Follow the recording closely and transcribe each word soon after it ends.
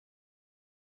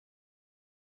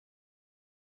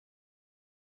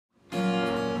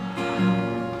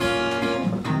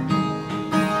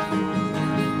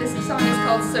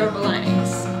silver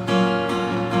linings.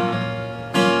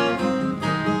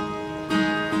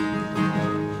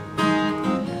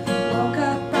 Woke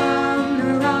up on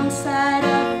the wrong side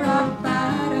of rock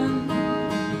bottom.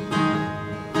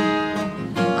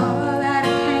 All out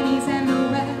of pennies and the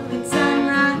well it's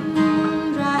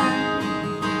unrun dry.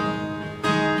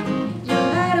 You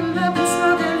light 'em up and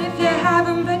smoke 'em if you have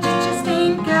 'em, but you just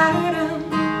ain't got 'em.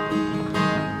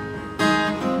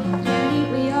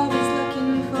 We always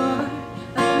looking for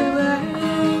a bluer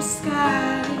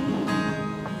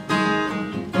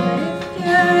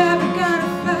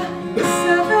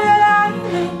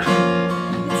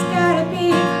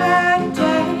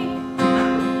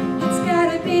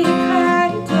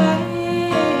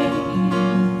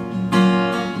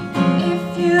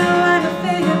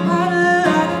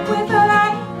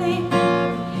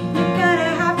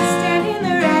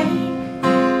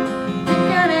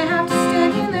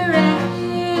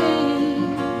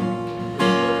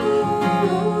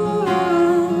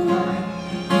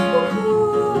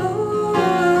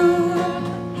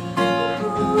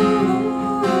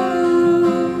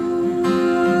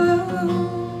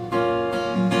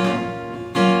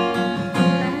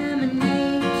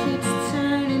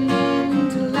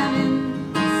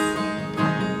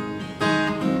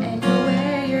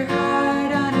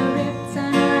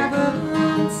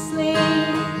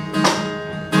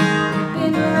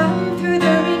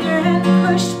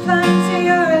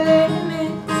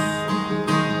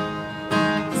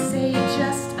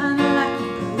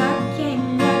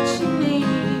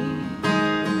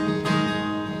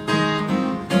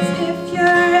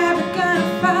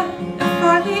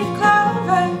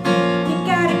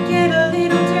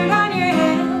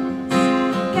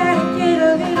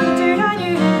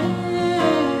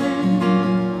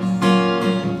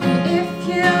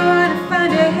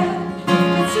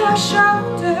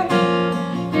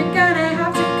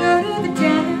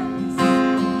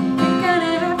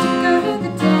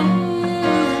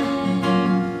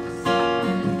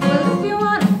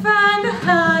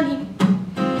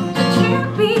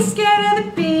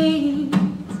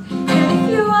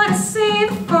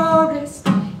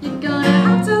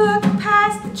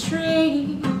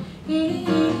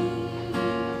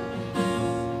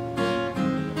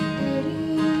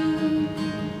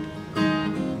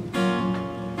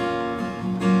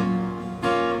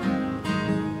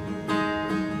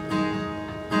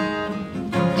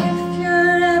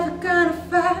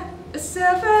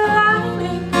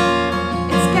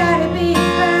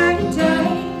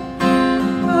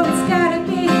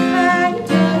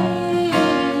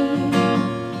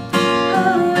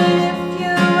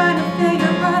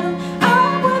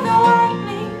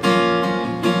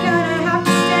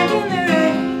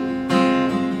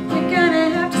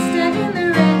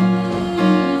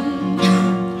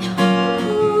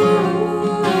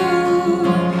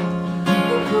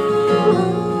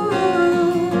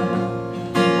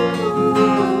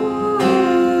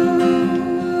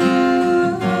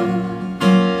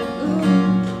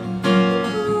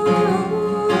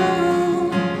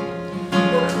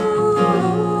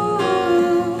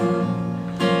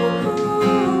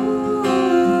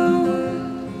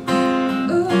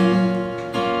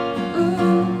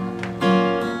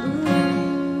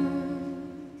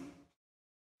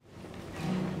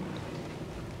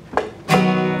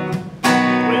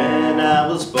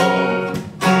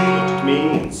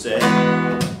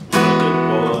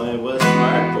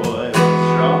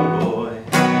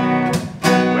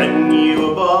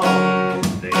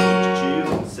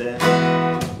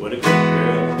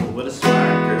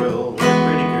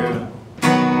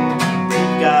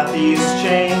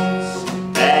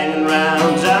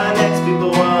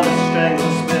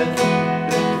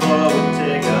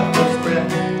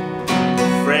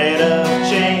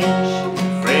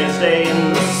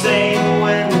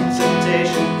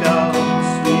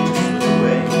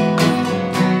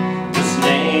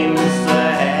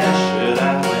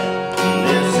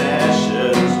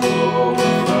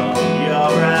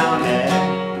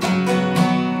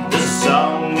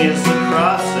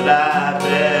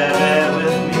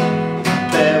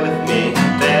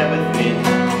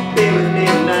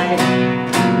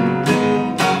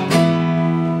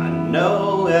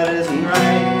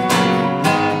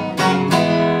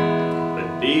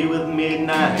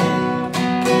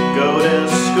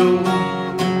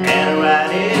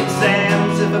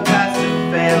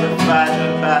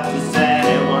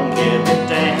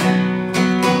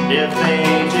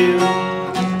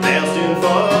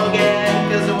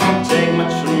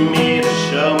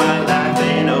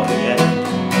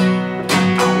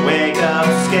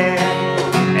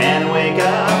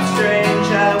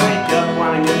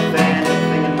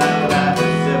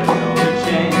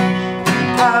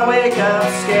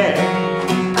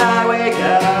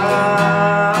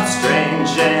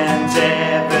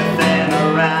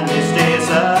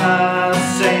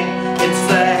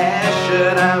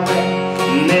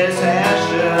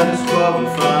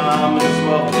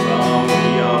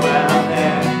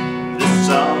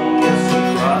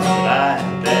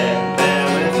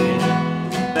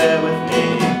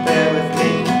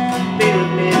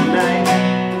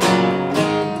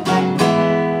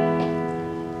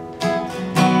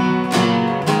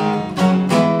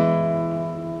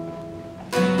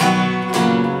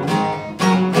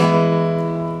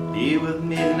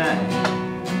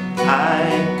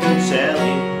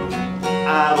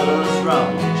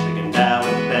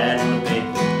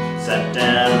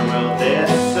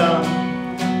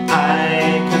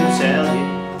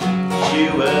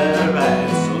you were right.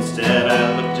 So instead I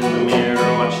looked in the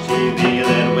mirror, watched TV,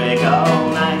 then awake all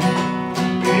night.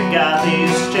 We've got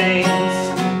these chains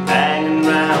hanging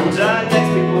round our necks,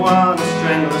 people want to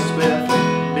strangle us with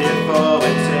before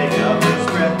we take our first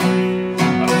breath.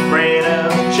 Afraid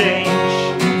of change,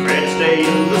 afraid to stay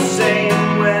the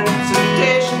same when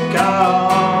temptation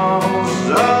calls.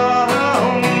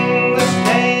 Oh, this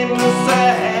nameless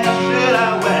hair should I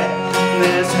wear?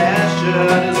 This hair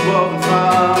shirt is woven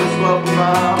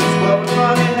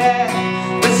from your hair.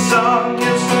 This song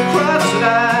is the cross that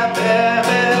I bear.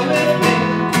 Bear with me,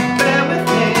 bear with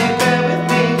me, bear with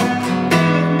me, bear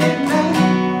with me now.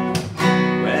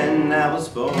 When I was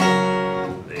born,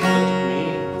 they looked at me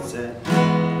and said,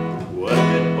 what a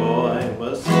good boy,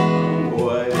 what a smart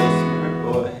boy, what a smart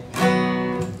boy.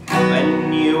 When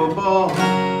you were born,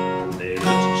 they looked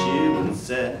at you and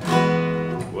said,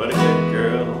 what a good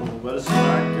girl, what a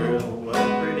smart girl, what a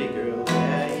pretty girl,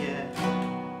 yeah, yeah.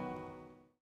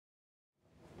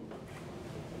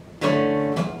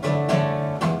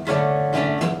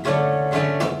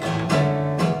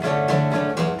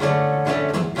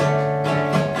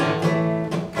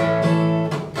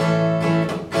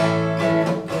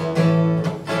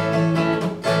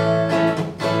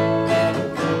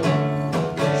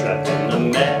 Trapped in the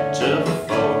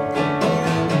metaphor,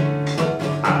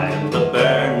 I am the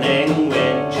burning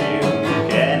wind you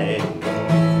can't ignore.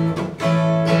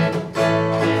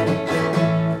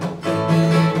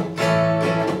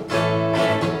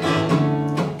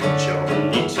 You're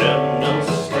an eternal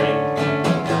spring,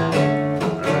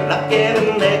 like in a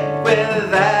liquid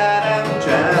that I'm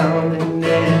drowning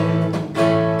in.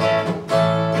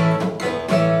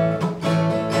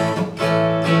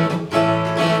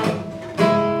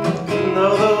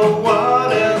 Though the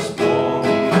water's warm,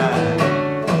 I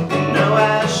know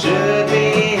I should be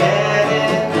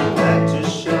heading back to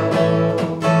shore.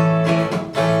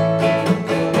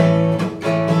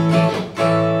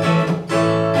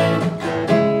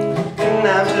 And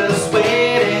I'm just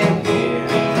waiting here,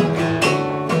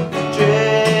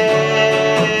 drifting.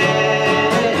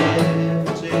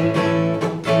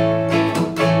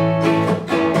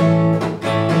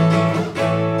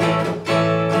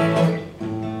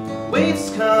 Waves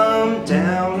come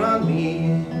down on me,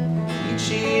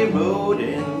 each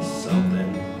eroding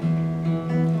something.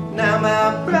 Now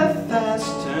my breath has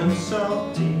turned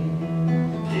salty,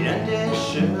 the end is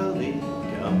surely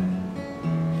coming.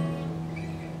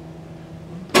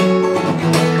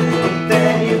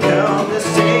 Then you come to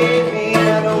save me,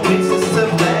 an oasis of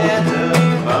land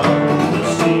upon the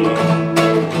sea.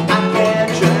 I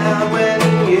can't drown when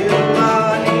you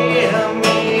are near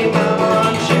me, my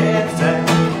one chance at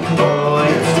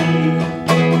buoyancy.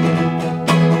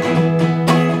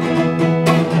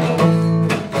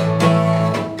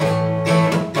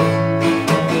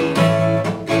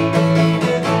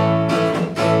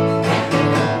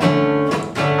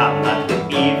 I'm like the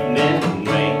evening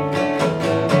rain,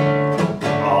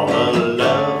 all the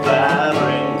love I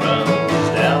bring runs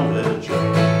down the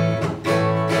drain.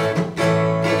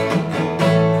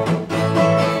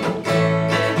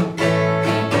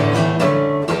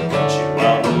 You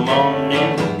are the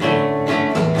morning dew,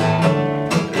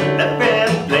 every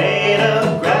blade of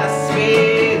grass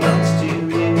belongs to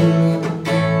you.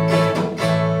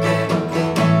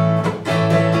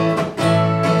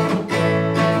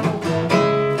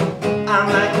 I'm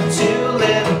like a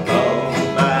tulip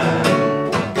vine,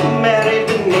 buried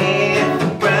beneath the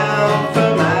ground for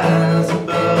miles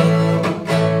above.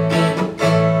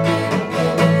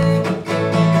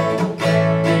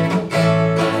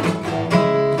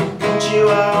 And you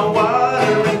are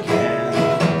watering can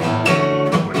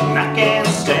when I can't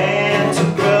stand to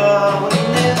grow in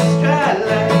this dry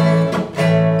land.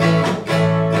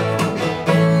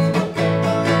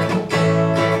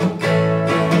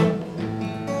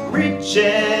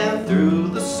 Reaching through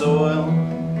the soil,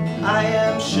 I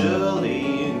am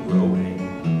surely growing.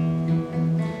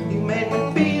 You made me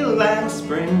feel like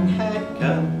spring had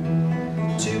come,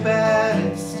 too bad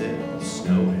it's still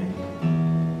snowing.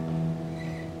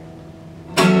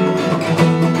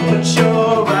 But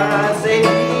your eyes, they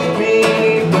leave me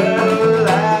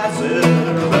fertilizer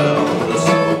of the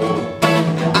soul.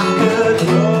 I could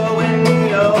grow in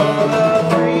your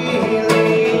love freely,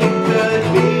 you could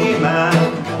be my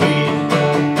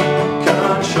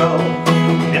control.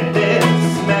 If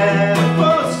this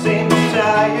metaphor seems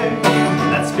tired,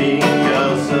 that's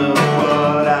because of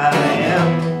what I am.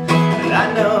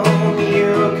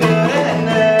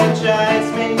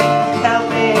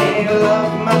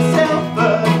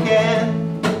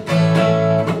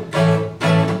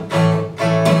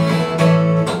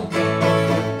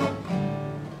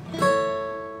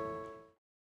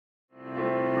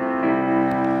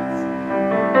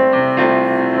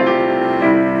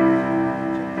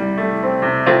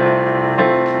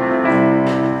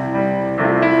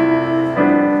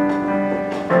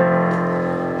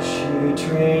 He'd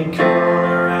trade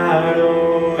Colorado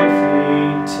if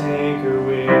he'd take her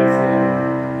with him.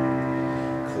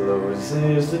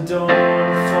 Closes the door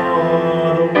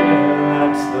for the winter,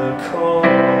 lets the cold in,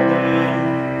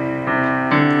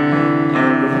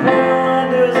 and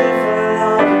wonders if her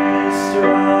love is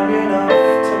strong enough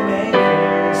to make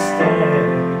him stay.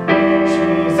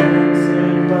 She's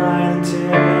answered by the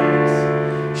taillights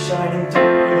shining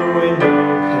through the window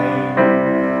pane.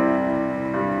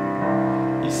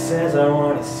 He says, I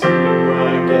want to see you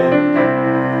again,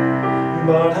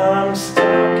 but I'm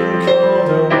stuck in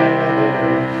colder weather.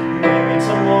 Maybe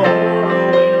tomorrow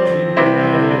will be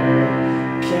better.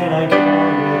 Can I call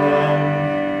you then?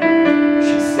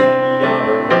 She said, you're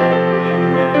a rambling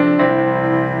man.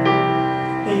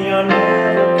 You're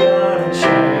never gonna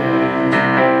change.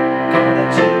 Call the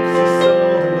gypsy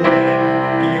soul to blame.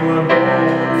 You were born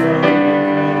for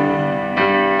leaving.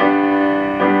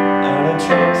 At a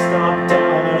truck stop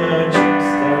diner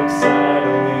just outside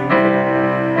of Lincoln.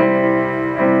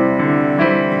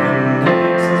 The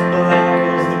night's as black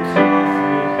as the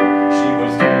coffee she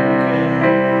was drinking.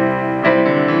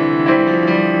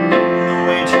 In the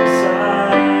waitress'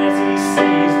 eyes he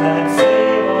sees that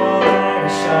same old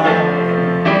Irish shine,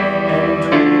 and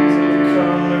dreams of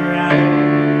Colorado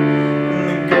and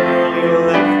the girl he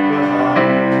left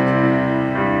behind.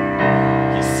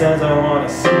 He says, I want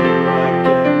to see you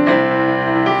again,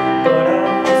 but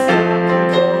I'm stuck in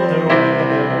colder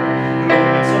weather.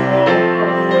 Maybe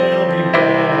tomorrow will be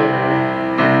better.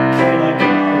 Can I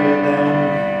call you then?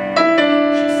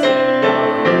 She said, you're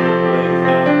a rambling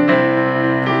man.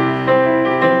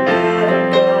 You're never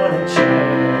gonna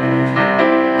change.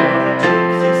 Got a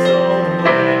gypsy soul to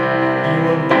blame. You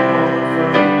were born for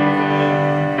leaving.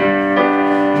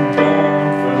 Born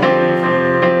for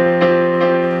leaving.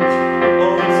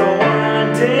 Oh, it's a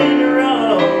winding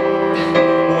road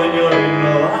when you're in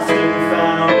the lost and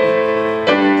found.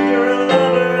 You're a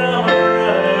lover, I'm a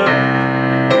runner.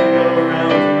 We go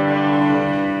round and round.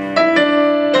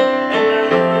 And I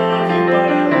love you, but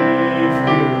I leave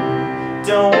you.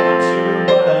 Don't want you,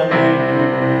 but I need you.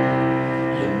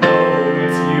 You know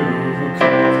it's you who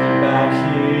calls me back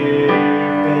here,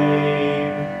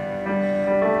 babe.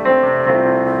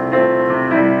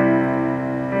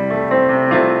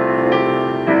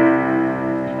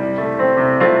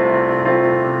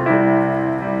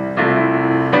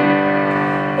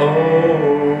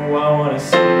 Oh, I wanna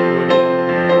see you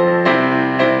again,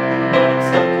 but I'm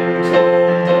stuck in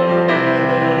colder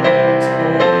weather. Maybe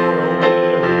tomorrow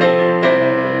will be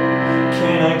better.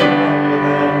 Can I call you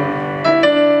then?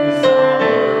 'Cause I'm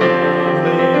a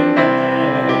rambling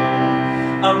man.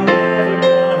 I'm never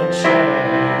gonna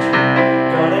change.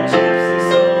 Got a gypsy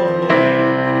soul to blame.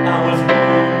 I was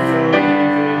born for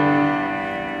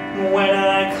leaving. When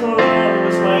I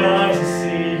close my eyes I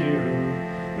see you.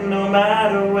 No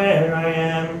matter where I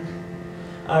am,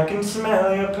 I can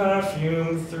smell your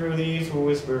perfume through these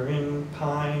whispering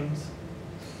pines.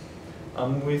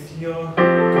 I'm with your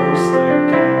ghost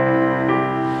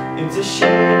again. It's a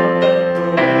shame about the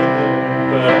weather,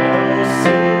 but I know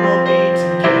soon we'll be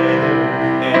together.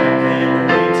 And I can't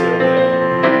wait till then.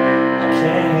 I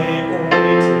can't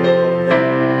wait till then.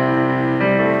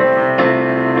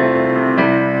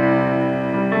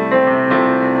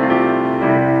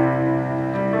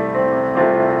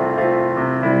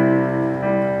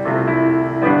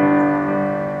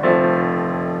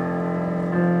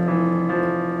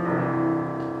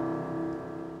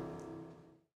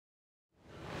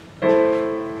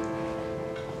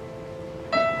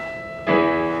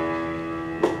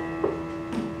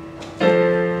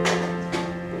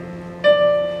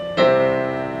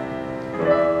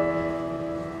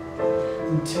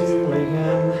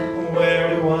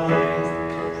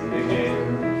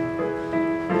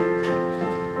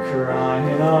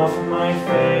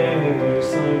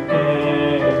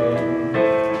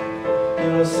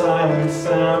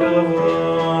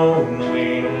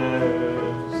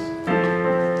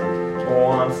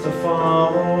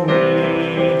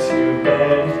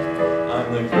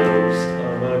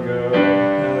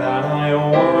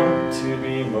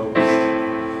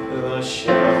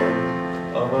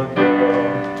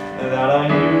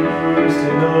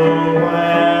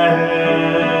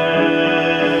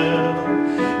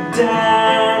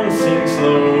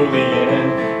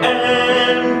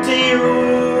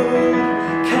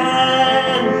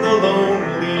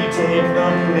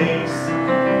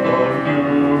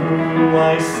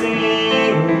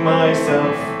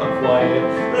 Myself a quiet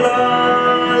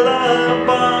lullaby,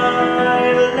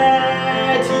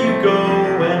 let you go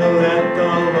and let the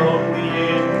lonely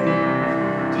in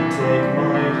to take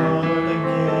my heart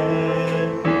again.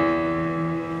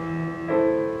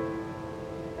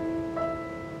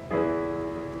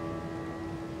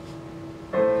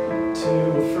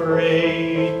 parade.